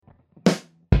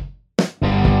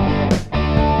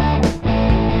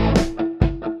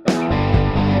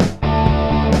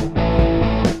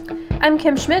I'm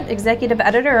Kim Schmidt, Executive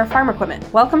Editor of Farm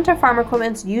Equipment. Welcome to Farm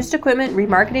Equipment's Used Equipment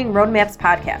Remarketing Roadmaps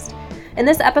podcast. In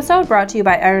this episode, brought to you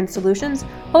by Iron Solutions,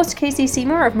 host Casey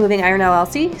Seymour of Moving Iron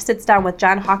LLC sits down with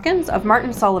John Hawkins of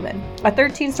Martin Sullivan, a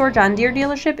 13-store John Deere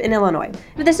dealership in Illinois.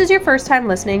 If this is your first time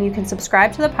listening, you can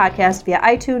subscribe to the podcast via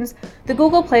iTunes, the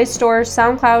Google Play Store,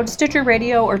 SoundCloud, Stitcher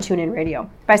Radio, or TuneIn Radio.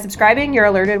 By subscribing, you're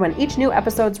alerted when each new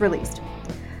episode is released.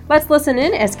 Let's listen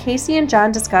in as Casey and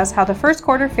John discuss how the first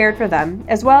quarter fared for them,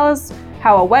 as well as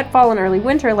how a wet fall and early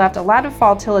winter left a lot of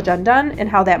fall tillage undone and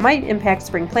how that might impact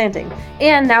spring planting.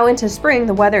 And now into spring,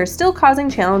 the weather is still causing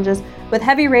challenges, with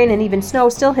heavy rain and even snow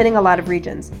still hitting a lot of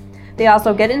regions. They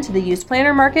also get into the used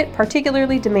planter market,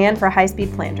 particularly demand for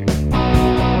high-speed planters.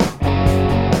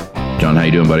 John, how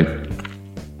you doing, buddy?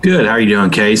 Good. How are you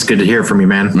doing, Case? Good to hear from you,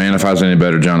 man. Man, if I was any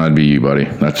better, John, I'd be you, buddy.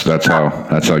 That's how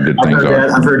good things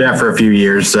are. I've heard that for a few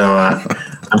years, so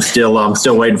I'm still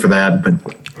waiting for that, but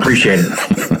appreciate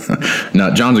it.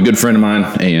 No, John's a good friend of mine,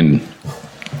 and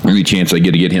any chance I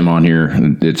get to get him on here,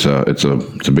 it's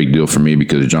a big deal for me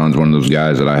because John's one of those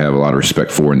guys that I have a lot of respect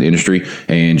for in the industry.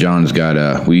 And John's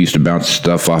got we used to bounce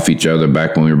stuff off each other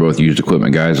back when we were both used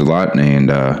equipment guys a lot, and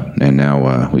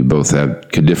now we both have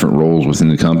different roles within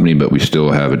the company, but we still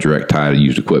have a direct tie to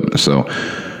used equipment. So,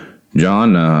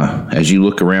 John, as you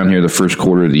look around here the first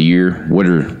quarter of the year, what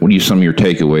are some of your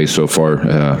takeaways so far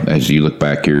as you look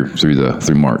back here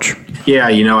through March? Yeah,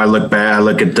 I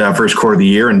look at the first quarter of the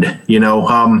year and,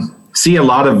 see a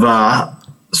lot of,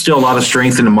 still a lot of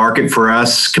strength in the market for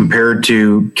us compared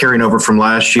to carrying over from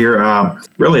last year.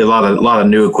 Really a lot of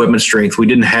new equipment strength. We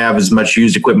didn't have as much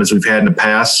used equipment as we've had in the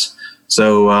past.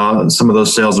 So some of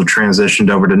those sales have transitioned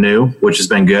over to new, which has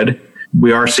been good.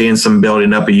 We are seeing some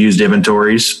building up of used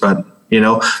inventories, but,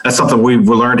 that's something we've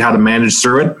learned how to manage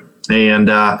through it and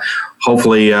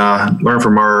hopefully learn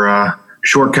from our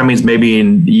shortcomings maybe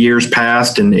in years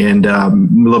past and a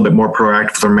little bit more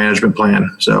proactive with our management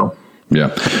plan. So.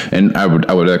 Yeah, and I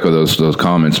would echo those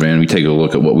comments, man. We take a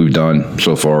look at what we've done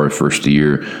so far first of the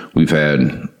year. We've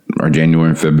had our January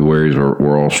and February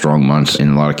were all strong months. In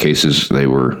a lot of cases, they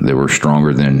were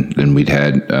stronger than we'd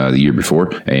had the year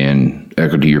before. And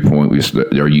echo to your point,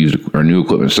 our new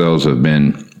equipment sales have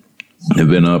been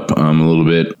up a little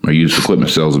bit. Our used equipment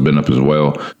sales have been up as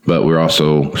well, but we're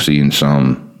also seeing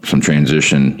some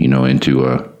transition,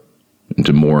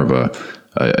 into more of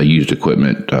a used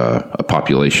equipment a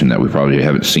population that we probably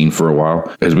haven't seen for a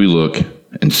while. As we look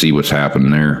and see what's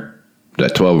happening there,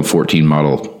 that 12 and 14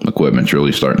 model equipment's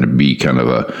really starting to be kind of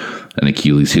an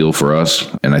Achilles heel for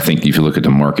us. And I think if you look at the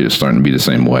market, it's starting to be the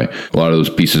same way. A lot of those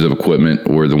pieces of equipment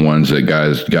were the ones that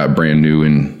guys got brand new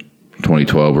in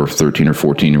 2012 or 13 or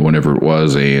 14 or whatever it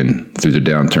was, and through the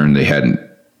downturn they haven't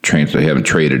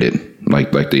traded it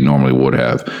like they normally would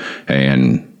have.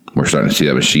 And we're starting to see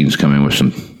that machines come in with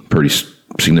some pretty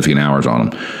significant hours on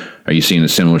them. Are you seeing a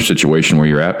similar situation where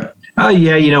you're at?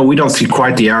 Yeah, we don't see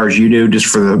quite the hours you do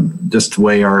just the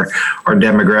way our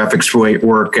demographics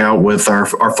work out with our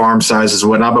farm sizes and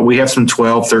whatnot. But we have some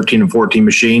 12, 13, and 14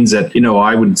 machines that,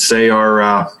 I would say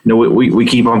are, we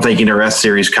keep on thinking they're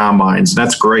S-Series combines.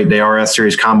 That's great. They are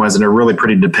S-Series combines and they're really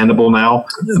pretty dependable now.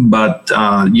 But,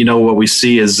 what we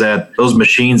see is that those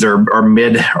machines are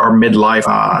midlife,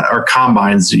 our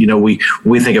combines.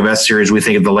 We think of S-Series, we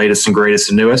think of the latest and greatest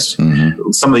and newest.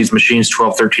 Mm-hmm. Some of these machines,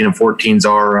 12, 13, and 14s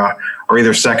are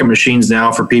either second machines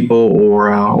now for people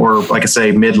or like I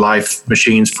say, midlife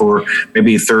machines for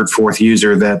maybe a third, fourth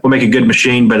user that will make a good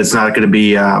machine, but it's not going to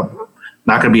be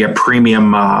a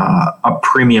premium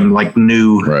like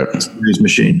new series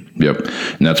machine. Yep.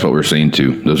 And that's what we're seeing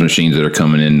too. Those machines that are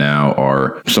coming in now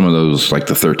are some of those, like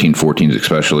the 13, 14s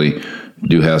especially,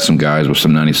 do have some guys with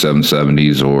some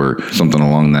 9770s or something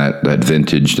along that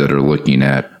vintage that are looking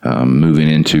at moving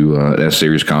into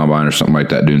S-Series combine or something like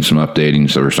that, doing some updating.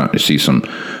 So we're starting to see some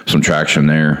traction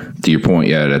there. To your point,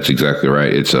 yeah, that's exactly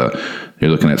right. It's you're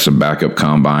looking at some backup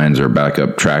combines or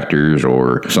backup tractors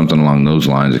or something along those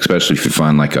lines, especially if you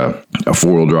find like a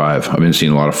four-wheel drive. I've been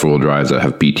seeing a lot of four-wheel drives that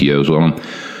have PTOs with them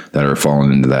that are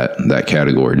falling into that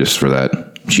category just for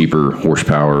that cheaper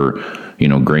horsepower,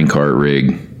 grain cart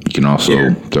rig. You can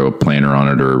also throw a planter on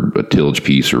it or a tillage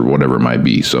piece or whatever it might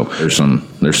be. So there's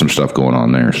some stuff going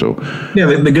on there. So yeah,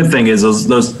 the good thing is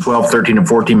those 12, 13, and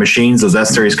 14 machines, those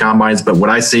S-Series combines. But what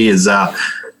I see is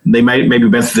they maybe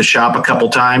been through the shop a couple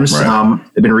times. Right.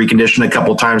 They've been reconditioned a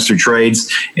couple times through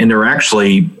trades, and they're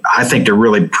actually, I think they're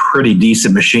really pretty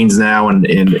decent machines now and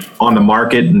on the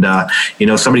market. And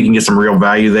somebody can get some real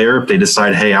value there if they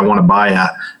decide, hey, I want to buy a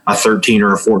 13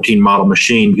 or a 14 model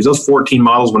machine, because those 14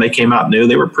 models, when they came out new,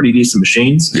 they were pretty decent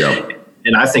machines. Yeah.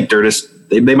 And I think they're just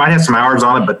they might have some hours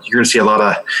on it, but you're going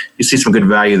to see some good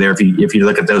value there if you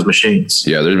look at those machines.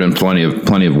 Yeah, there's been plenty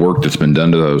of work that's been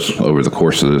done to those over the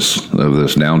course of this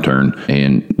downturn,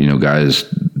 and guys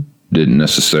didn't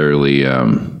necessarily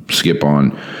skip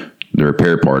on the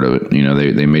repair part of it.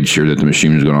 They made sure that the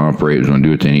machine was going to operate, was going to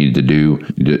do what they needed to do.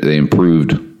 They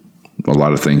improved a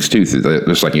lot of things too.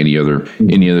 Just like any other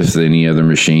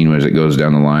machine, as it goes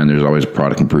down the line, there's always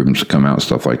product improvements that come out,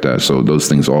 stuff like that. So those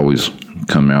things always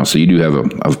come out. So you do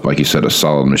have like you said, a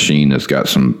solid machine that's got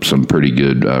some pretty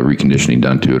good reconditioning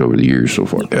done to it over the years so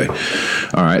far. Okay.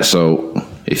 All right. So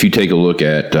if you take a look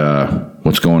at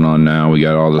what's going on now, we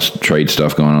got all this trade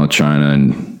stuff going on with China,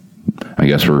 and I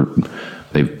guess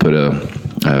they've put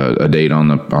a date on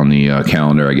the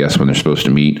calendar, I guess, when they're supposed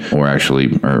to meet, or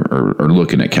actually are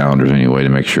looking at calendars anyway to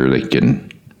make sure they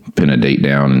can pin a date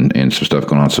down and some stuff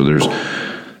going on. So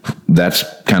that's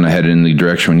kind of headed in the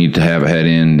direction we need to have ahead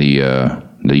in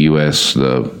the U.S.,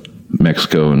 the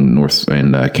Mexico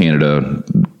and Canada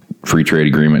free trade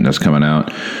agreement that's coming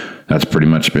out. That's pretty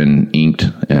much been inked.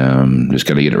 Just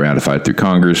got to get it ratified through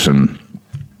Congress and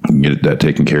get that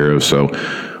taken care of. So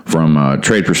from a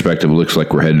trade perspective, it looks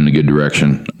like we're heading in a good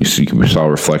direction. We saw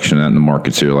a reflection of that in the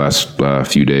markets here the last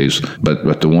few days.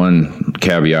 But the one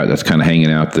caveat that's kind of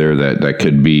hanging out there that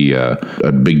could be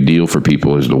a big deal for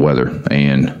people is the weather.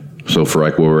 And so for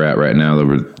like where we're at right now,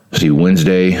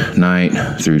 Wednesday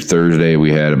night through Thursday,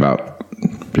 we had about,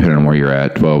 depending on where you're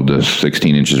at, 12 to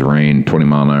 16 inches of rain, 20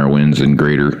 mile an hour winds and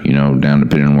greater, down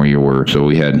depending on where you were. So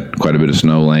we had quite a bit of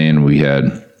snow laying. We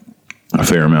had a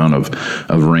fair amount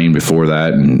of rain before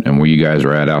that, and where you guys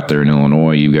are at out there in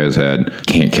Illinois, you guys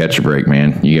can't catch a break,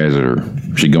 man. You guys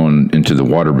should go into the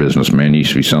water business, man. You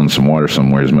should be selling some water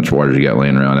somewhere, as much water as you got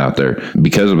laying around out there.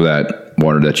 Because of that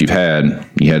water that you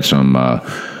had some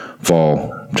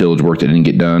fall tillage work that didn't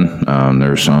get done.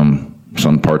 There's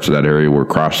some parts of that area where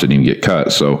crops didn't even get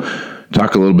cut. So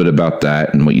talk a little bit about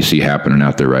that and what you see happening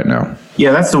out there right now.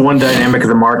 Yeah, that's the one dynamic of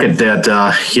the market that,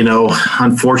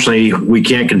 unfortunately we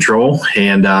can't control,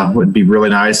 and it would be really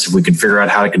nice if we could figure out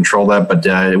how to control that. But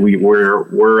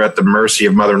we're at the mercy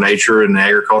of Mother Nature in the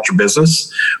agriculture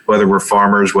business, whether we're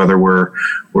farmers, whether we're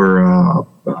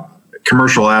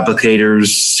commercial applicators,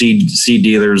 seed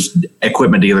dealers,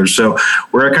 equipment dealers. So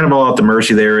we're kind of all at the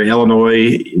mercy there.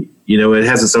 Illinois, it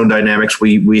has its own dynamics.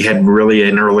 We had really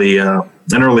an early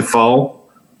fall,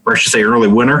 or I should say early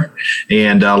winter,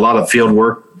 and a lot of field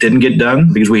work didn't get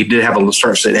done because we did have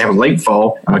a late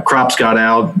fall. Crops got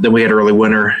out, then we had early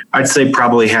winter. I'd say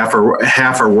probably half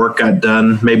our work got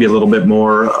done, maybe a little bit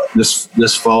more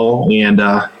this fall, and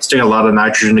still got a lot of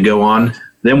nitrogen to go on.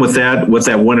 Then with that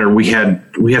winter, we had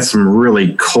some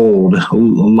really cold, a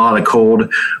lot of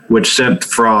cold, which sent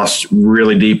frost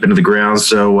really deep into the ground.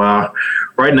 So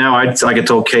right now, like I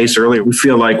told Case earlier, we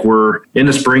feel like we're in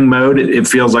the spring mode. It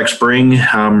feels like spring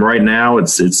right now.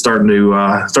 It's starting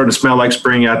to smell like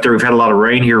spring out there. We've had a lot of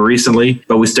rain here recently,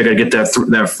 but we still got to get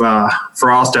that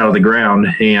frost out of the ground.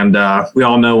 And we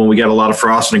all know when we get a lot of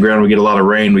frost in the ground, we get a lot of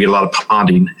rain, we get a lot of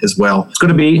ponding as well. It's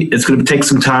going to take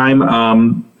some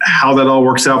time. How that all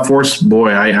works out for us, boy,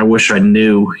 I wish I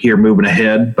knew here moving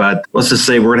ahead. But let's just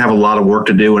say we're going to have a lot of work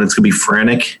to do, and it's going to be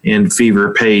frantic and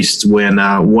fever-paced when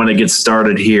it gets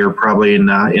started here, probably in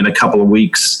a couple of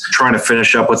weeks, trying to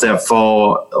finish up with that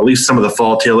fall, at least some of the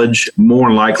fall tillage, more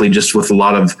than likely just with a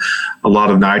lot of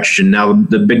nitrogen. Now,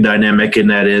 the big dynamic in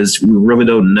that is we really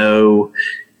don't know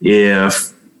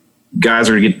if guys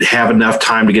are going to have enough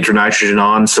time to get their nitrogen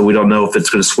on, so we don't know if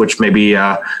it's going to switch maybe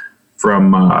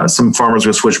from some farmers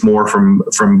will switch more from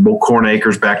corn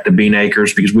acres back to bean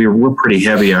acres, because we're pretty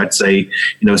heavy. I'd say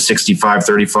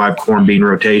 65-35 corn bean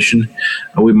rotation.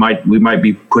 We might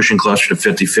be pushing closer to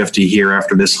 50-50 here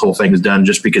after this whole thing is done,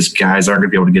 just because guys aren't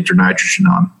going to be able to get their nitrogen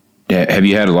on. Yeah, have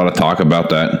you had a lot of talk about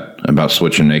that, about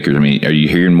switching acres? I mean, are you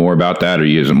hearing more about that, or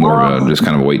is it more of just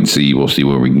kind of wait and see? We'll see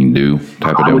what we can do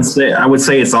type of deal? I would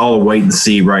say it's all a wait and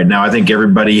see right now. I think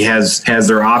everybody has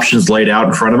their options laid out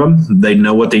in front of them. They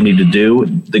know what they need to do.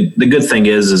 The good thing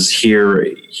is here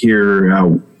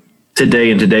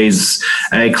today in today's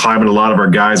ag climate, a lot of our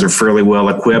guys are fairly well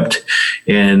equipped,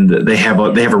 and they have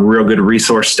a real good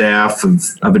resource staff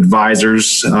of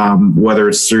advisors, whether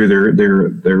it's through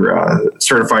their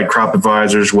certified crop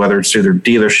advisors, whether it's through their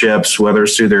dealerships, whether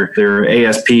it's through their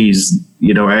ASPs,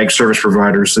 ag service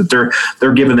providers, that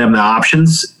they're giving them the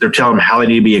options. They're telling them how they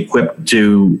need to be equipped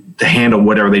to handle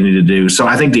whatever they need to do. So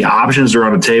I think the options are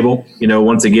on the table.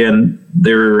 Once again,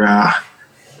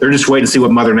 they're just waiting to see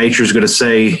what Mother Nature is going to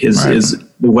say is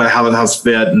how the house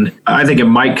fit. And I think it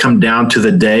might come down to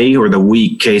the day or the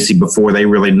week, Casey, before they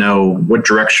really know what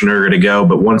direction they're going to go.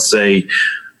 But once they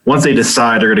once they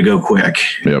decide, they're going to go quick.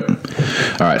 Yep.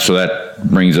 All right. So that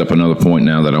brings up another point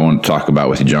now that I want to talk about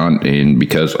with you, John. And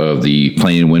because of the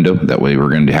planing window that we're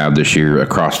going to have this year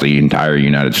across the entire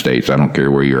United States, I don't care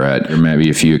where you're at. There may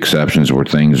be a few exceptions where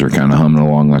things are kind of humming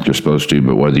along like they're supposed to,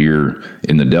 but whether you're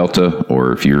in the Delta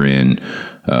or if you're in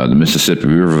the Mississippi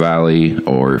River Valley,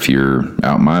 or if you're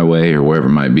out my way or wherever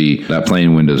it might be, that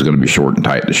planing window is going to be short and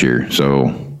tight this year.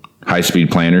 So high-speed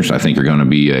planters, I think, are going to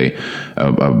be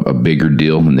a bigger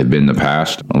deal than they've been in the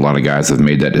past. A lot of guys have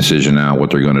made that decision now, what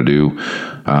they're going to do.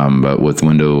 But with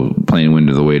planing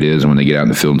window the way it is, and when they get out in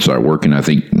the field and start working, I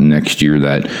think next year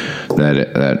that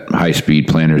high-speed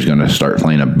planter is going to start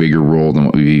playing a bigger role than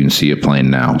what we even see it playing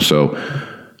now. So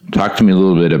talk to me a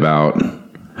little bit about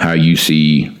how you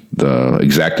see the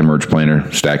ExactEmerge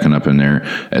planter stacking up in there,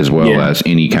 as well as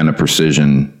any kind of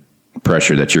precision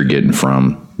pressure that you're getting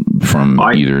from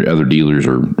either other dealers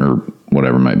or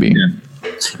whatever it might be.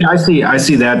 Yeah, I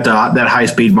see that high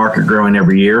speed market growing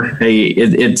every year. Hey,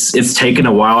 it's taken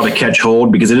a while to catch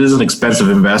hold because it is an expensive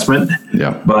investment.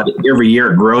 Yeah. But every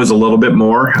year it grows a little bit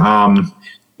more.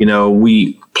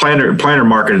 Planter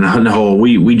market in the whole,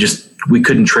 we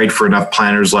couldn't trade for enough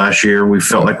planters last year. We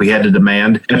felt like we had the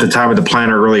demand. At the time of the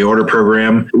planter early order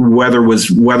program, weather was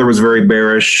very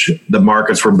bearish. The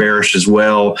markets were bearish as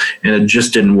well, and it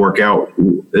just didn't work out.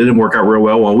 It didn't work out real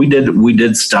well. Well, we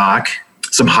did stock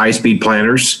some high speed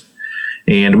planters,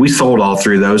 and we sold all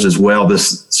through those as well.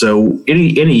 So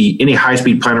any high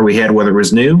speed planter we had, whether it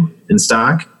was new in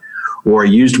stock or a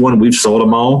used one, we've sold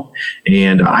them all,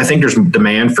 and I think there's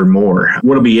demand for more.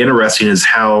 What'll be interesting is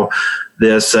how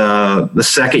the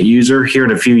second user here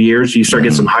in a few years, you start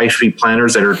getting some high speed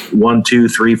planters that are 1, 2,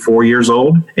 3, 4 years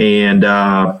old, and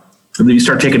then you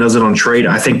start taking those in on trade.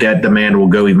 I think that demand will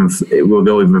go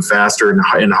even faster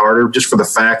and harder, just for the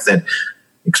fact that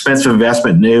expensive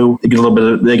investment, new,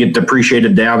 they get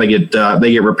depreciated down, they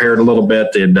get repaired a little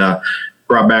bit and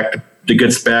brought back to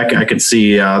good spec. I could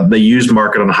see the used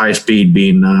market on high speed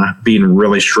being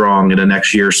really strong in the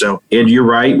next year or so. And you're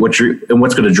right. What's going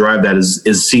to drive that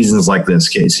is seasons like this,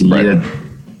 Casey. Right.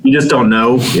 You just don't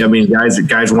know. I mean,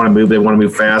 guys want to move. They want to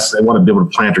move fast. They want to be able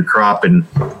to plant their crop in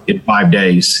 5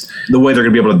 days. The way they're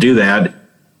going to be able to do that,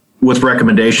 with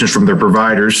recommendations from their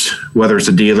providers, whether it's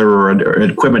a dealer or an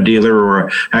equipment dealer or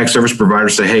an ag service provider,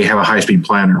 say, hey, have a high speed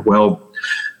planter. Well,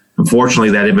 unfortunately,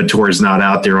 that inventory is not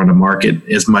out there on the market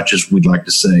as much as we'd like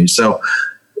to say. So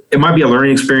it might be a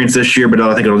learning experience this year, but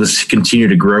I think it'll just continue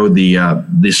to grow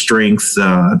the strength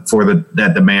for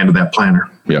that demand of that planter.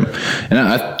 Yeah, and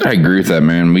I agree with that,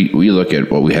 man. We look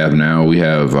at what we have now. We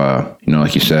have,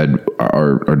 like you said,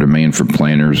 our demand for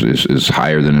planters is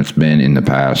higher than it's been in the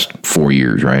past 4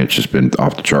 years, right? It's just been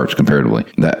off the charts comparatively.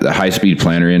 The high-speed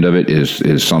planter end of it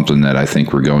is something that I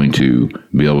think we're going to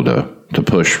be able to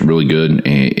push really good,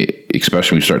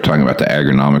 especially when we start talking about the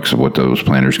agronomics of what those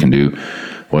planters can do,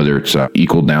 whether it's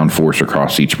equal downforce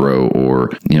across each row or,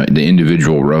 the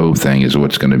individual row thing is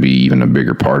what's going to be even a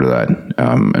bigger part of that,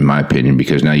 in my opinion,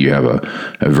 because now you have a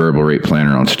variable rate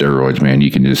planter on steroids, man.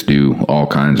 You can just do all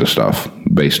kinds of stuff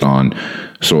based on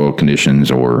soil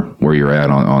conditions or where you're at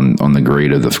on the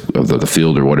grade of the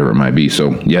field or whatever it might be.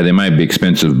 So, yeah, they might be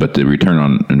expensive, but the return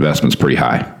on investment's pretty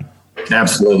high.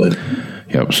 Absolutely.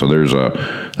 Yep. So there's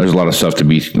a lot of stuff to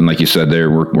be, and like you said,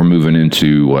 there we're moving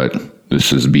into what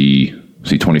this is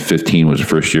 2015 was the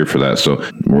first year for that. So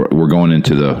we're going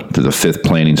into the fifth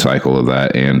planting cycle of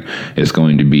that, and it's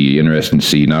going to be interesting to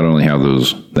see not only how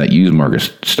that used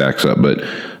market stacks up, but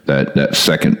that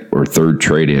second or third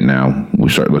trade in. Now we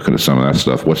start looking at some of that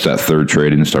stuff. What's that third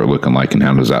trade in start looking like, and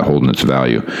how does that hold in its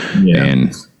value? Yeah.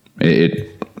 And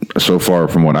it so far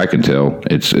from what I can tell,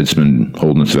 it's been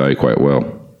holding its value quite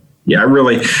well. Yeah, I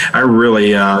really,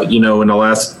 in the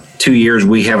last 2 years,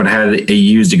 we haven't had a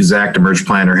used ExactEmerge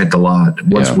planter hit the lot.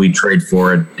 Once we trade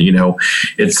for it,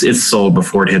 it's sold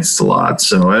before it hits the lot.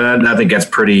 So I think that's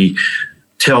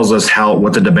tells us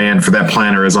what the demand for that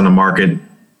planter is on the market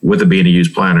with it being a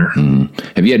used planter. Mm-hmm.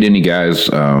 Have you had any guys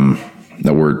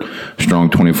that were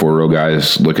strong 24-row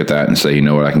guys look at that and say, you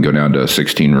know what, I can go down to a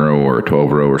 16-row or a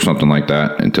 12-row or something like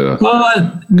that?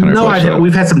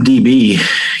 We've had some DB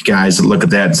guys that look at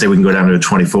that and say we can go down to a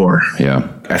 24.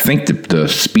 Yeah. I think the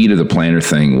speed of the planter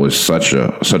thing was such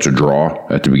a draw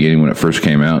at the beginning when it first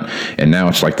came out, and now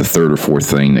it's like the third or fourth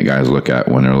thing that guys look at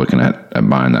when they're looking at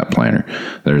buying that planter.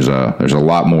 There's a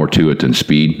lot more to it than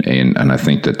speed, and I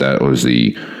think that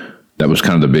was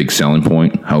kind of the big selling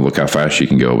point. Look how fast you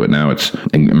can go. But now it's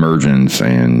emergence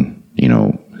and,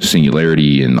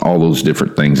 singularity and all those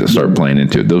different things that start playing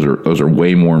into it. Those are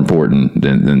way more important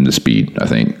than the speed, I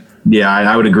think. Yeah,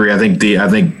 I would agree. I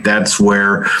think that's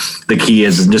where the key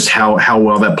is, just how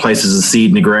well that places the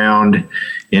seed in the ground,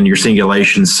 and your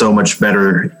singulation is so much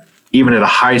better, even at a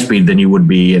high speed, than you would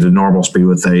be at a normal speed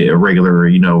with a regular,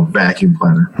 vacuum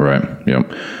planter. Right.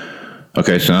 Yep.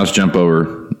 Okay, so now let's jump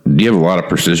over. Do you have a lot of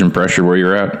precision pressure where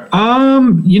you're at?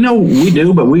 We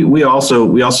do, but we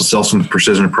also sell some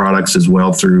precision products as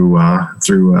well through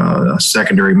a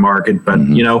secondary market. But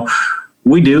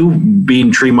we do,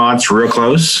 being Tremont's real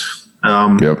close.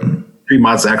 Yep.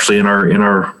 Tremont's actually in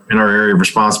our area of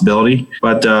responsibility.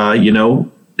 But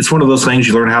it's one of those things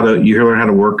you learn how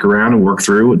to work around and work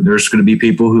through. There's going to be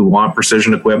people who want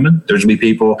precision equipment. There's going to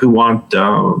be people who want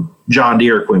John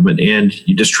Deere equipment, and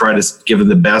you just try to give them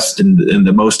the best and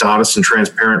the most honest and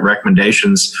transparent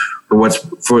recommendations for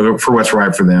what's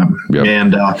right for them. Yep.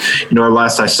 And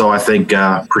last I saw, I think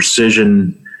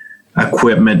precision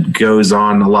equipment goes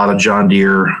on a lot of John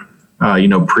Deere,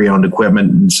 pre-owned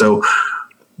equipment, and so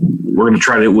we'll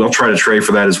try to trade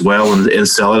for that as well and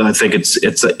sell it. I think it's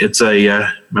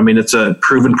a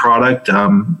proven product.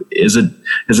 Is it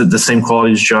the same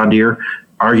quality as John Deere?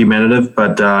 Argumentative,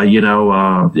 but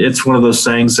it's one of those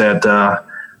things that I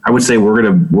would say we're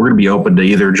gonna be open to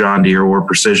either John Deere or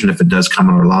Precision if it does come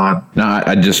on our lot. No,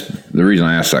 the reason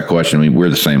I asked that question, we're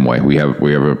the same way. We have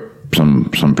some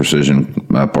precision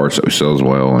parts that we sell as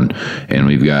well, and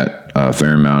we've got a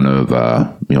fair amount of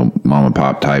mom and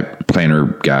pop type planter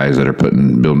guys that are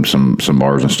building some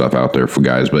bars and stuff out there for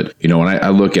guys. But when I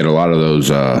look at a lot of those,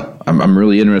 I'm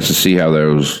really interested to see how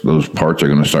those parts are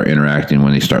going to start interacting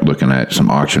when they start looking at some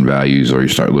auction values, or you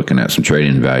start looking at some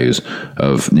trade-in values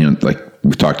of like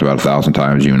we've talked about 1,000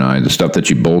 times, you and I. The stuff that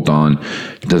you bolt on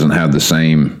doesn't have the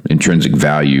same intrinsic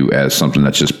value as something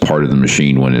that's just part of the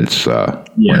machine when it's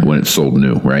when it's sold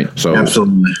new, right? So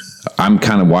absolutely. I'm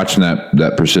kind of watching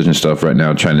that precision stuff right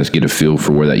now, trying to get a feel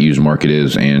for where that used market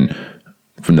is. And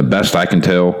from the best I can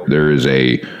tell, there is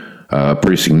a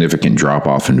pretty significant drop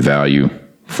off in value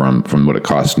from what it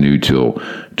costs new to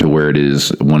where it is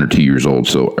 1 or 2 years old.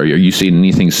 So are you seeing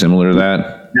anything similar to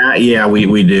that? Yeah,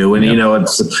 we do, and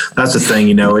that's the thing.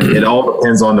 It all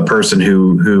depends on the person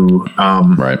who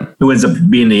ends up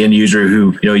being the end user.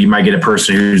 Who you might get a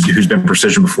person who's been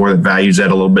precision before that values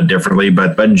that a little bit differently.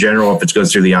 But in general, if it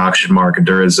goes through the auction market,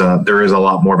 there is a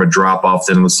lot more of a drop off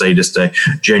than, let's say, just a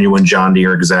genuine John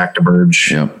Deere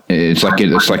ExactEmerge. Yeah, it's like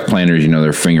planters.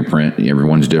 Their fingerprint.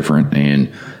 Everyone's different,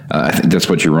 and I think that's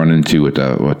what you run into with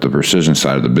the precision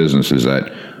side of the business, is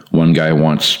that one guy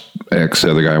wants X,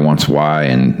 the other guy wants Y,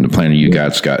 and the planter you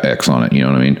got's got X on it. You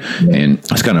know what I mean? Yeah. And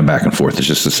it's kind of back and forth. It's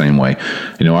just the same way.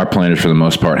 Our planters for the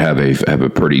most part have a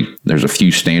pretty. There's a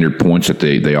few standard points that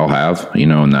they all have.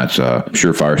 And that's a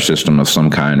Surefire system of some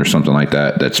kind or something like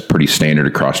that. That's pretty standard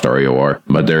across our AOR.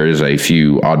 But there is a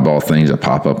few oddball things that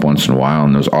pop up once in a while,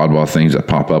 and those oddball things that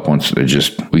pop up once, they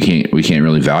just we can't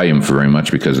really value them for very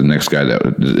much, because the next guy that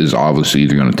is obviously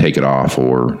either going to take it off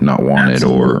or not want it,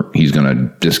 or he's going to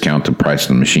discount the price of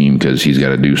the machine because he's got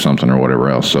to do something or whatever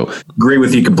else. So agree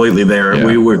with you completely there. Yeah.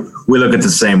 We look at it the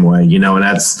same way, and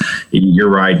that's, you're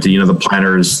right. The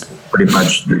planter is pretty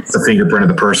much the fingerprint of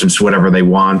the person, so whatever they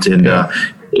want, and not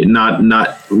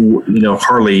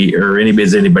hardly or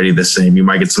anybody the same. You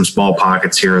might get some small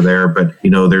pockets here or there, but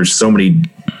there's so many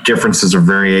differences or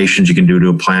variations you can do to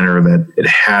a planter that it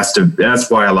has to. That's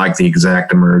why I like the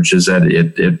ExactEmerge, is that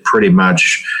it pretty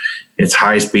much. It's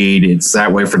high speed. It's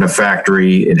that way from the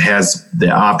factory. It has the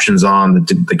options on that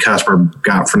the customer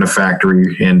got from the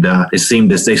factory, and they seem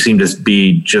to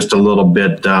be just a little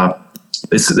bit.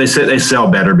 They sell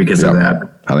better because of that.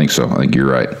 I think so. I think you're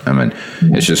right. I mean,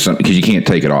 it's just something, because you can't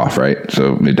take it off, right?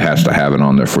 So it has to have it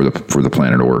on there for the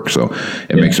planter to work. So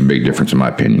it makes a big difference, in my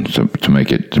opinion, to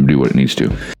do what it needs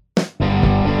to.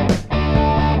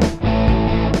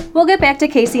 We'll get back to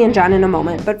Casey and John in a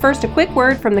moment, but first a quick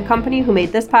word from the company who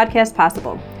made this podcast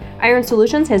possible. Iron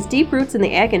Solutions has deep roots in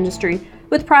the ag industry,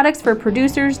 with products for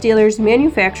producers, dealers,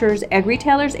 manufacturers, ag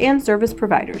retailers, and service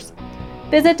providers.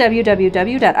 Visit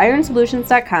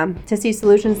www.ironsolutions.com to see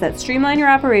solutions that streamline your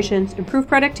operations, improve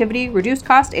productivity, reduce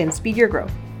cost, and speed your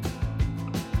growth.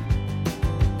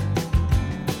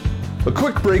 A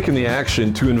quick break in the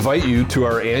action to invite you to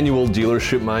our annual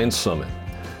Dealership Minds Summit.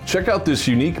 Check out this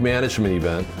unique management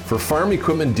event for farm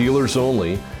equipment dealers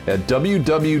only at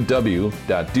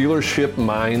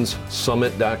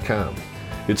www.dealershipmindssummit.com.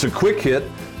 It's a quick hit,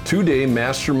 2-day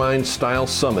mastermind style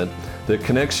summit that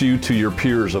connects you to your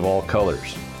peers of all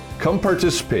colors. Come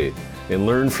participate and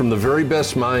learn from the very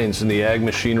best minds in the ag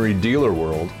machinery dealer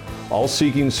world, all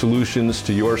seeking solutions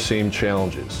to your same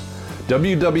challenges.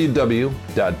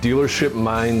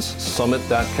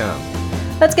 www.dealershipmindssummit.com.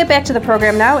 Let's get back to the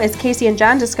program now as Casey and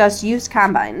John discuss used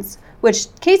combines, which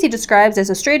Casey describes as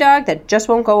a stray dog that just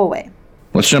won't go away.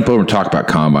 Let's jump over and talk about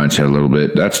combines here a little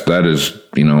bit. That is,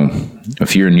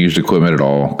 if you're in used equipment at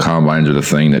all, combines are the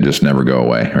thing that just never go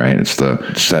away, right? It's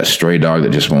that stray dog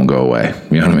that just won't go away.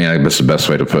 You know what I mean? That's the best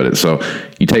way to put it. So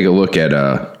you take a look at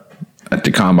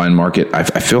the combine market. I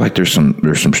feel like there's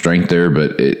some strength there,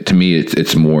 but to me,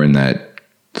 it's more in that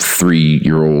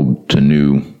 3-year-old to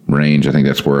new range. I think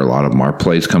that's where a lot of our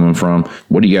plays coming from.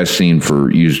 What are you guys seeing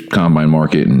for used combine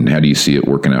market, and how do you see it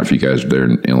working out for you guys there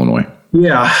in Illinois?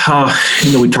 Yeah,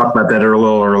 we talked about that a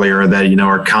little earlier. That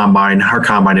our combine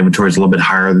inventory is a little bit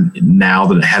higher now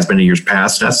than it has been in years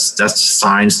past. That's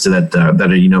signs to that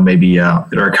maybe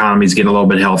that our economy is getting a little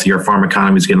bit healthier, farm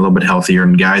economy is getting a little bit healthier,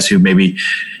 and guys who maybe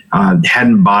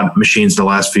hadn't bought machines the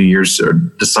last few years are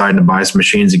deciding to buy some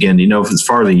machines again. As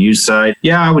far as the used side,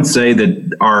 I would say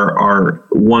that our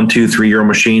 1, 2, 3-year-old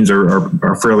machines are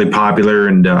fairly popular,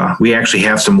 and we actually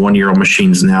have some 1-year-old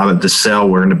machines now that to sell.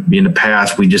 Where in the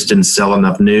past we just didn't sell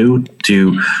enough new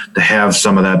to have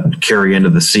some of that carry into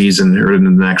the season or into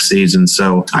the next season.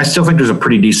 So I still think there's a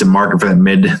pretty decent market for that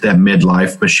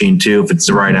midlife machine too, if it's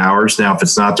the right hours. Now, if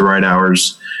it's not the right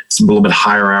hours, it's a little bit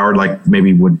higher hour, like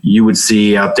maybe what you would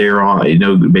see out there on,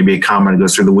 maybe a combine that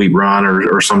goes through the wheat run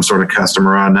or some sort of custom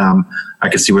run. I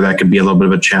could see where that could be a little bit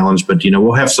of a challenge, but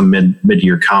we'll have some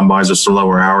mid-year combines with some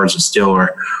lower hours that still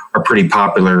are pretty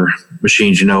popular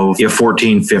machines. You have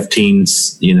 14, 15,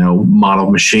 model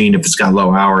machine. If it's got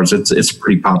low hours, it's a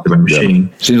pretty popular machine.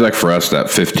 Yeah. Seems like for us that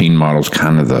 15 model is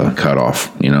kind of the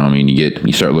cutoff.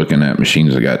 You start looking at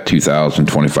machines that got 2,000,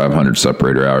 2,500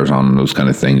 separator hours on them, those kind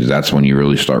of things. That's when you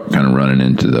really start kind of running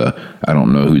into I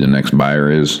don't know who the next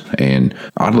buyer is. And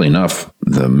oddly enough,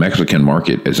 the Mexican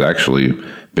market has actually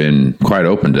been quite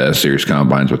open to S-Series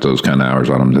combines with those kind of hours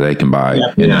on them that they can buy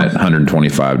in that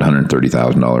 $125,000 to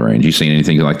 $130,000 range. You seen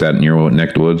anything like that in your neck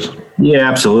of the woods? Yeah,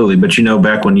 absolutely. But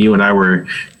back when you and I were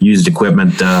used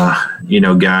equipment,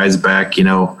 guys back,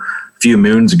 a few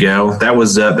moons ago, that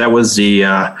was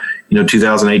the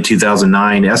 2008,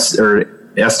 2009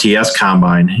 STS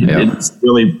combine. It's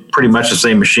really pretty much the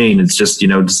same machine. It's just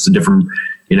just a different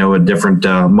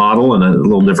model and a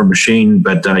little different machine,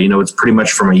 but it's pretty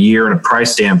much from a year and a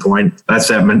price standpoint. That's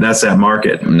that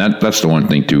market. And that's the one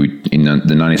thing too. The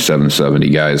 9770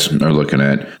 guys are looking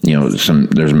at.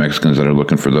 There's Mexicans that are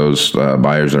looking for those,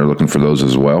 buyers that are looking for those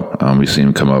as well. We've seen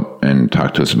them come up and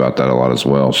talk to us about that a lot as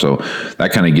well. So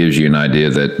that kind of gives you an idea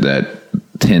that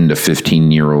 10 to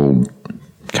 15-year-old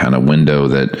kind of window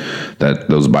that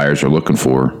those buyers are looking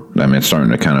for. I mean, it's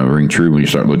starting to kind of ring true when you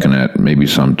start looking at maybe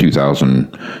some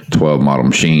 2012 model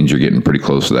machines. You're getting pretty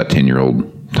close to that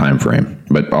 10-year-old time frame,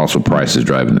 but also price is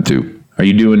driving it too. Are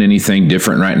you doing anything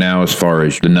different right now as far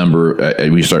as the number?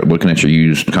 When you start looking at your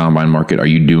used combine market, are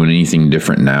you doing anything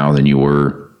different now than you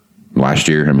were last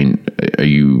year? I mean, are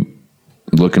you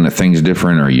looking at things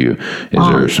different? Is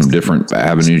there some different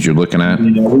avenues you're looking at?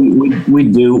 We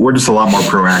do. We're just a lot more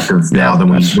proactive now than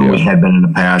we had been in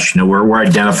the past. We're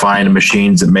identifying the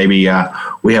machines that maybe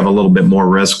we have a little bit more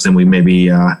risk than we maybe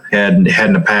had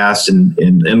in the past, and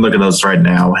look at those right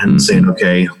now and saying,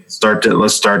 okay,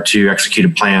 let's start to execute a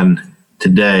plan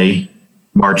today,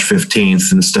 March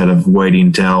 15th, instead of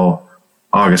waiting till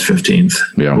August 15th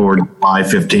or July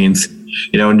 15th.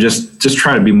 And just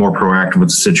try to be more proactive with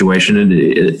the situation.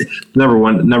 And number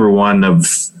one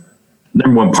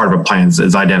part of a plan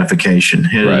is identification.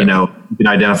 And, you can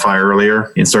identify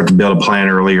earlier and start to build a plan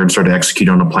earlier and start to execute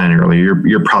on a plan earlier.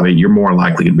 You're more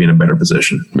likely to be in a better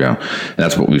position. Yeah,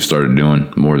 that's what we've started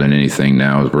doing more than anything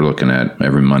now. Is we're looking at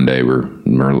every Monday. Me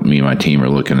and my team are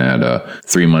looking at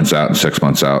 3 months out and 6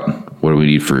 months out. What do we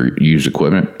need for used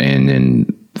equipment, and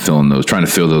then trying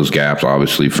to fill those gaps,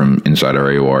 obviously, from inside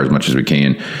our AOR as much as we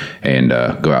can, and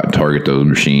go out and target those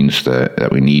machines that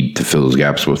we need to fill those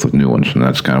gaps with new ones. And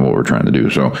that's kind of what we're trying to do.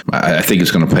 So I think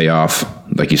it's going to pay off.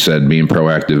 Like you said, being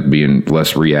proactive, being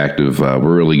less reactive.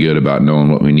 We're really good about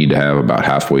knowing what we need to have about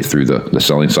halfway through the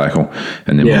selling cycle.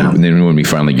 And then when we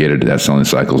finally get it, that selling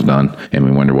cycle's done, and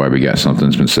we wonder why we got something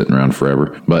that's been sitting around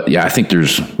forever. But yeah, I think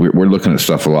we're looking at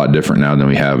stuff a lot different now than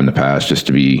we have in the past, just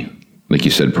to be, like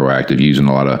you said, proactive, using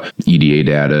a lot of EDA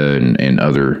data and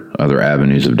other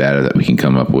avenues of data that we can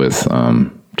come up with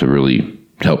to really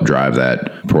help drive that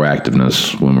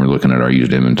proactiveness when we're looking at our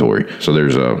used inventory. So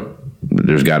there's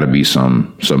got to be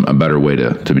a better way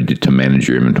to manage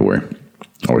your inventory.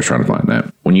 Always trying to find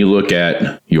that. When you look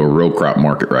at your row crop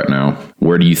market right now,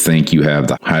 where do you think you have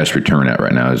the highest return at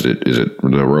right now? Is it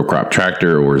the row crop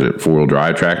tractor, or is it 4-wheel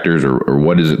drive tractors, or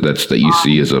what is it that you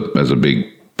see as a big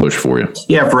push for you?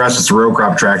 Yeah, for us, it's a row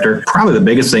crop tractor. Probably the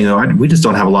biggest thing, though, we just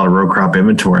don't have a lot of row crop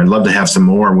inventory. I'd love to have some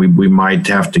more. We might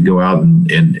have to go out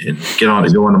and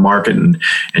go on the market and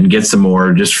get some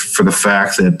more, just for the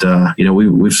fact that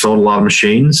we've sold a lot of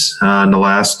machines in the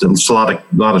last, a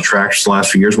lot of tractors the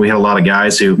last few years. We had a lot of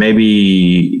guys who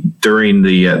maybe during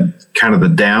the kind of the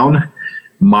down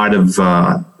might have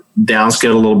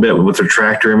downscaled a little bit with their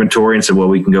tractor inventory and said, well,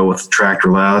 we can go with a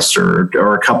tractor less or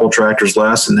a couple tractors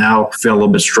less, and now feel a little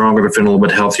bit stronger, they're feeling a little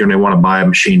bit healthier, and they want to buy a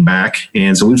machine back.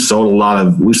 And so we've sold a lot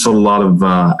of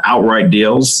outright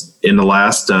deals in the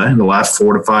last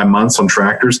 4 to 5 months on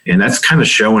tractors, and that's kind of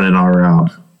showing in our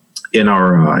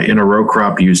row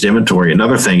crop used inventory.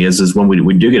 Another thing is when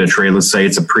we do get a trade, let's say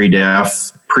it's a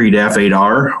pre-DEF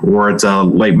 8R or it's a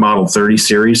late model 30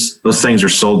 series, those things are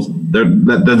sold.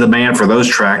 The demand for those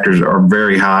tractors are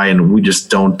very high, and we just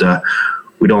don't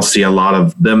see a lot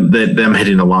of them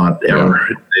hitting the lot ever.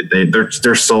 Yeah.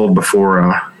 They're sold before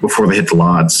they hit the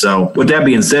lot. So with that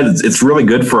being said, it's really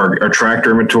good for our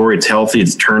tractor inventory. It's healthy. It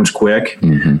turns quick.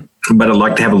 Mm-hmm. But I'd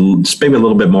like to have maybe a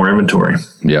little bit more inventory.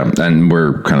 Yeah, and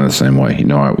we're kind of the same way.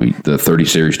 The 30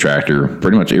 series tractor,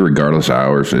 pretty much irregardless of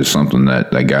hours, is something that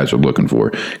guys are looking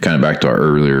for. Kind of back to our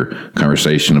earlier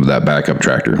conversation of that backup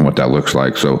tractor and what that looks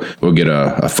like. So we'll get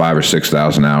a 5,000 or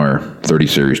 6,000 hour 30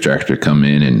 series tractor to come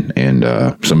in, and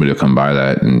somebody will come buy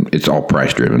that, and it's all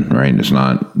price driven, right? There's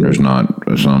not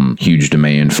some huge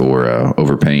demand for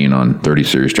overpaying on 30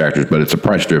 series tractors, but it's a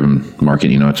price driven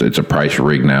market. It's a price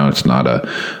rig now. It's not a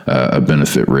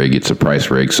benefit rig, it's a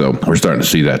price rig. So we're starting to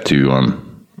see that too.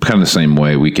 Kind of the same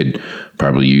way we could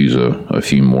probably use a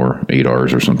few more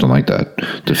 8Rs or something like that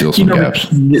to fill some gaps.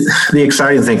 The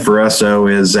exciting thing for us though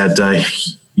is that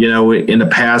in the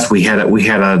past we had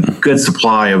a good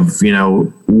supply of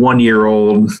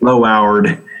 1-year-old low houred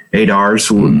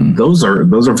 8Rs. Mm-hmm. Those are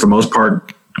for the most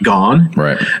part gone.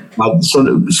 Right.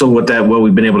 So what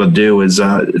we've been able to do is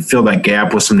fill that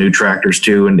gap with some new tractors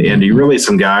too, and you really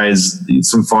some guys,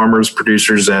 some farmers,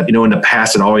 producers that in the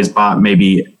past had always bought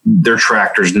maybe their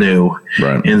tractors new,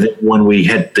 right. And then when we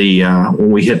hit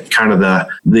kind of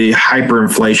the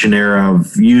hyperinflation era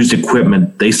of used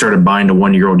equipment, they started buying the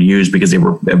 1-year-old used because they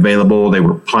were available, they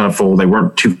were plentiful, they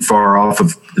weren't too far off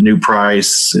of the new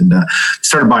price, and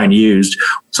started buying used.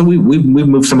 So we've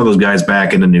moved some of those guys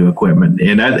back into new equipment,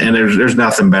 and there's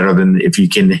nothing better than if you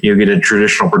can get a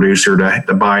traditional producer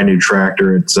to buy a new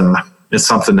tractor. It's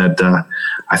something that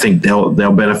I think they'll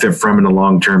benefit from in the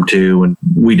long term too, and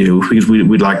we do because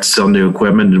we'd like to sell new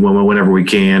equipment whenever we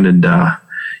can, and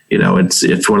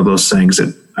it's one of those things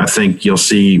that I think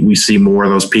we see more of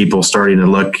those people starting to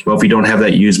look. Well, if you don't have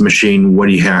that used machine, what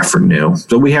do you have for new?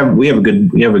 So we have a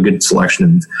good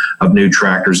selection of new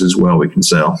tractors as well we can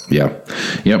sell. Yeah,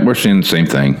 we're seeing the same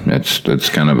thing. It's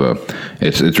kind of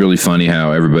it's really funny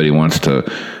how everybody wants to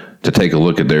take a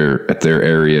look at their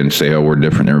area and say, oh, we're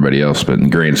different than everybody else, but in the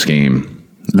grand scheme,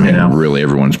 really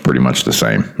everyone's pretty much the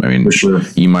same. I mean, for sure.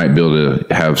 You might be able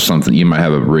to have something. You might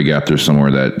have a rig out there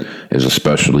somewhere that is a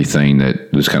specialty thing that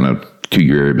is kind of to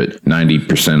your area, but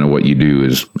 90% of what you do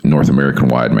is North American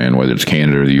wide, man. Whether it's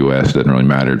Canada or the U.S., doesn't really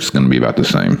matter. It's going to be about the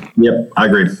same. Yep, I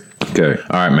agree. Okay,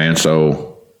 all right, man.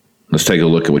 So let's take a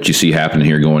look at what you see happening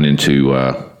here going into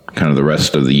kind of the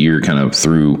rest of the year, kind of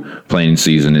through planting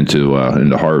season into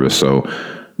harvest. So.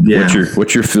 Yeah.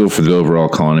 What's your feel for the overall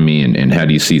economy, and how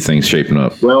do you see things shaping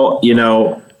up? Well,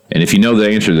 and if you know the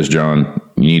answer to this, John,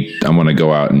 I'm going to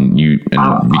go out and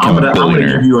become a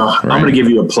billionaire. I'm going to give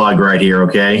you a plug right here,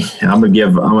 okay? I'm going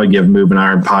to give Moving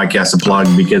Iron Podcast a plug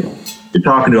because you're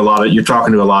talking to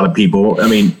a lot of people. I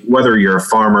mean, whether you're a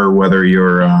farmer, whether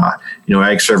you're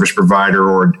ag service provider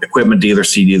or equipment dealer,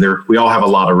 seed dealer, we all have a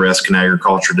lot of risk in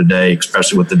agriculture today,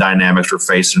 especially with the dynamics we're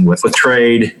facing with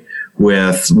trade,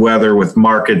 with weather, with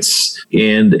markets,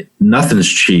 and nothing's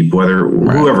cheap.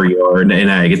 Whoever you are in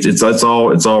ag, it's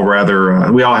all rather.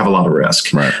 We all have a lot of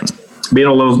risk. Right. Being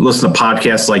able to listen to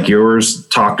podcasts like yours,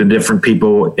 talk to different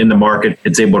people in the market,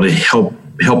 it's able to help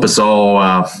us all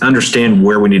understand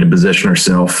where we need to position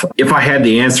ourselves. If I had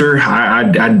the answer, I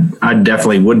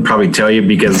definitely wouldn't probably tell you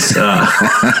because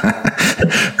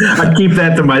I'd keep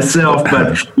that to myself.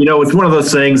 But it's one of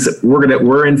those things.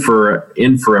 We're in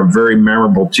for a very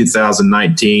memorable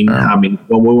 2019. I mean,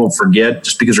 we won't forget,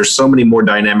 just because there's so many more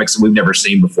dynamics that we've never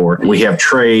seen before. We have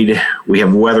trade, we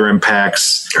have weather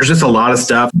impacts. There's just a lot of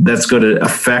stuff that's going to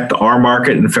affect our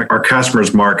market and affect our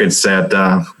customers' markets that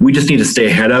we just need to stay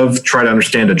ahead of, try to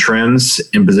understand the trends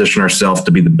and position ourselves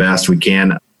to be the best we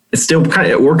can. it's still we're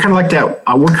kind of like that.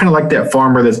 We're kind of like that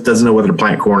farmer that doesn't know whether to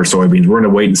plant corn or soybeans. We're going to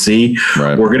wait and see.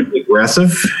 Right. We're going to be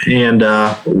aggressive, and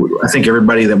I think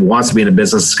everybody that wants to be in a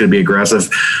business is going to be aggressive.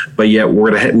 But yet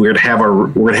we're going to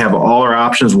have all our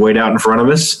options weighed out in front of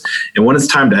us. And when it's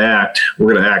time to act,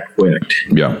 we're going to act quick.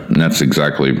 Yeah, and that's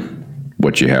exactly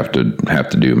what you have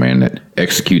to do, man. That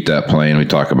execute that plan. We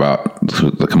talk about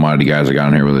the commodity guys that got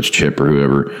in here, whether it's Chip or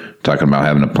whoever, talking about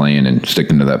having a plan and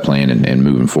sticking to that plan and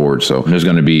moving forward. So there's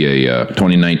going to be a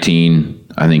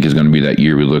 2019, I think, is going to be that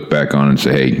year we look back on and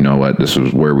say, hey, you know what? This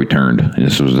was where we turned. And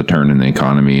this was the turn in the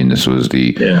economy, and this was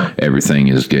everything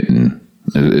is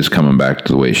coming back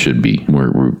to the way it should be.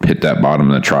 We're hit that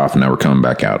bottom of the trough, and now we're coming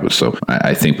back out of it. So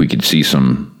I think we could see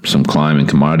some climb in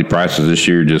commodity prices this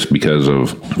year, just because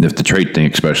of if the trade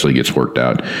thing especially gets worked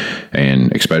out,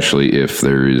 and especially if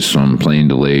there is some plane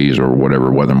delays or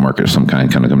whatever weather market of some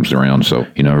kind of comes around. So,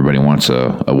 everybody wants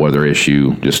a weather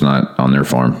issue, just not on their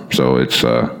farm. So it's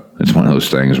one of those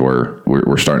things where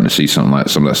we're starting to see some of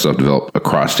that stuff develop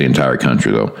across the entire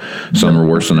country, though. Some are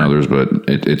worse than others, but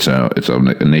it's a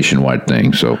nationwide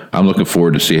thing. So I'm looking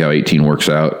forward to see how 19 works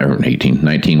out,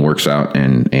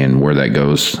 and where that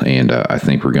goes. And I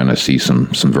think we're going to see some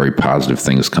very positive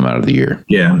things come out of the year.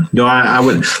 Yeah. No, I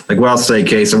would I'll say,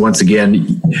 Case, and once again,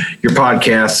 your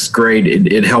podcast is great.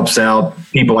 It helps out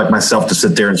people like myself to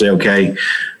sit there and say, okay,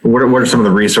 what are some of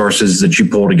the resources that you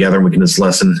pull together, and we can just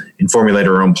listen and formulate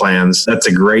our own plans. That's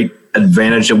a great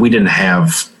advantage that we didn't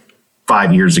have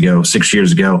 5 years ago, 6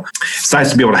 years ago. It's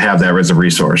nice to be able to have that as a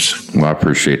resource. Well, I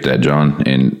appreciate that, John.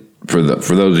 And for those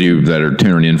of you that are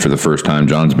tuning in for the first time,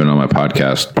 John's been on my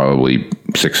podcast probably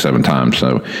 6-7 times.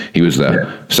 So he was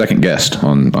the second guest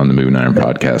on the Moving Iron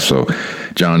podcast. So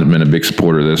John's been a big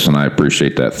supporter of this, and I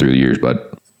appreciate that through the years. But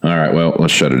all right, well,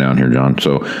 let's shut it down here, John.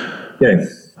 So, okay.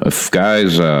 If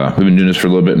guys, we've been doing this for a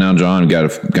little bit now, John.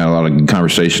 Got a lot of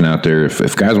conversation out there.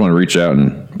 If guys want to reach out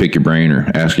and pick your brain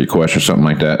or ask you a question or something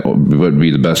like that, what would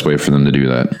be the best way for them to do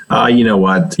that? You know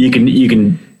what? You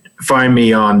can find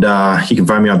me on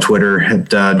Twitter at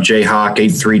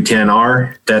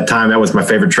jhawk8310R. That time, that was my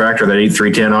favorite tractor, that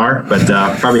 8310R.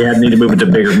 But probably need to move it to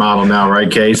a bigger model now,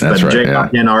 right, Case? That's but right,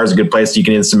 jhawk10R is a good place. You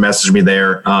can instant message me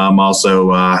there.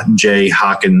 Also,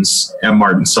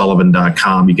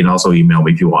 jhawkins@martinsullivan.com. You can also email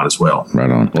me if you want as well. Right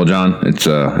on. Well, John,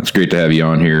 it's great to have you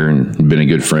on here, and you've been a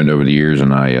good friend over the years,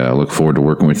 and I look forward to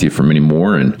working with you for many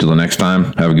more. And until the next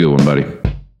time, have a good one, buddy.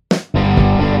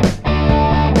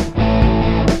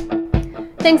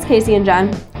 Thanks, Casey and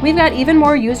John. We've got even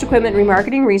more used equipment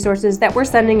remarketing resources that we're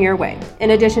sending your way. In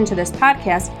addition to this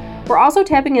podcast, we're also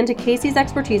tapping into Casey's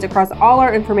expertise across all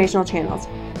our informational channels.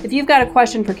 If you've got a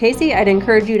question for Casey, I'd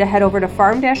encourage you to head over to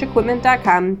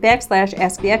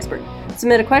farm-equipment.com/asktheexpert.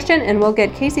 Submit a question and we'll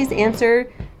get Casey's answer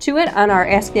to it on our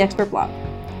Ask the Expert blog.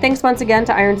 Thanks once again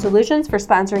to Iron Solutions for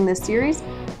sponsoring this series.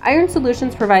 Iron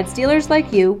Solutions provides dealers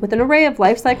like you with an array of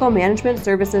lifecycle management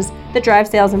services that drive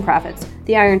sales and profits.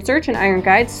 The Iron Search and Iron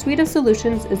Guide suite of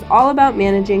solutions is all about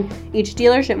managing each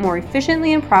dealership more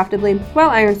efficiently and profitably, while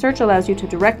Iron Search allows you to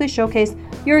directly showcase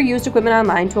your used equipment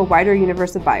online to a wider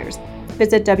universe of buyers.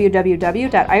 Visit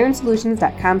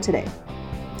www.ironsolutions.com today.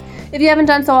 If you haven't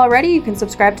done so already, you can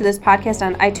subscribe to this podcast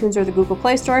on iTunes or the Google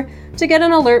Play Store to get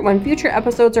an alert when future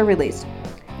episodes are released.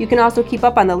 You can also keep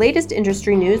up on the latest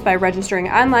industry news by registering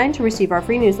online to receive our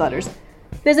free newsletters.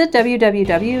 Visit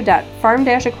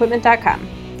www.farm-equipment.com.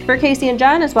 For Casey and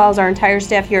John, as well as our entire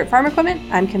staff here at Farm Equipment,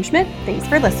 I'm Kim Schmidt. Thanks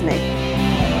for listening.